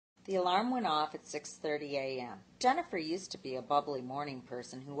The alarm went off at 6:30 a.m. Jennifer used to be a bubbly morning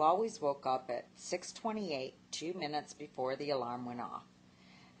person who always woke up at 6:28, 2 minutes before the alarm went off.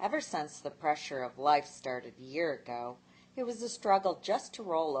 Ever since the pressure of life started a year ago, it was a struggle just to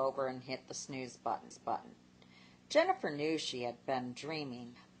roll over and hit the snooze button. Jennifer knew she had been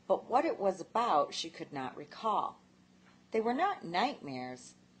dreaming, but what it was about she could not recall. They were not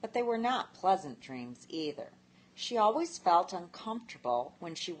nightmares, but they were not pleasant dreams either. She always felt uncomfortable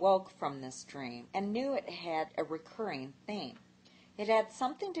when she woke from this dream and knew it had a recurring theme. It had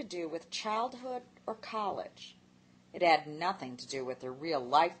something to do with childhood or college. It had nothing to do with her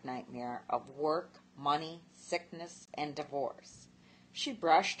real-life nightmare of work, money, sickness, and divorce. She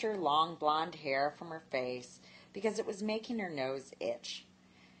brushed her long blonde hair from her face because it was making her nose itch.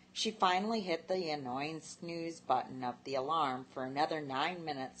 She finally hit the annoying snooze button of the alarm for another 9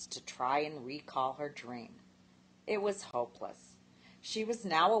 minutes to try and recall her dream. It was hopeless. She was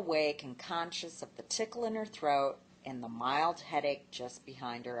now awake and conscious of the tickle in her throat and the mild headache just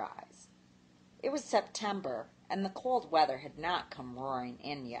behind her eyes. It was September, and the cold weather had not come roaring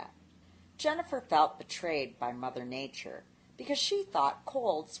in yet. Jennifer felt betrayed by Mother Nature because she thought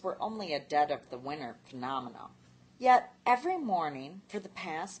colds were only a dead-of-the-winter phenomenon. Yet every morning for the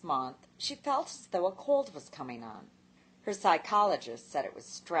past month she felt as though a cold was coming on. Her psychologist said it was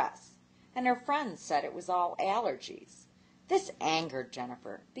stress, and her friends said it was all allergies. This angered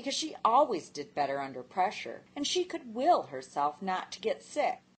Jennifer because she always did better under pressure, and she could will herself not to get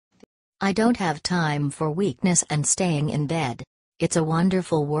sick. I don't have time for weakness and staying in bed. It's a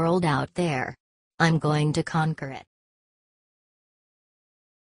wonderful world out there. I'm going to conquer it.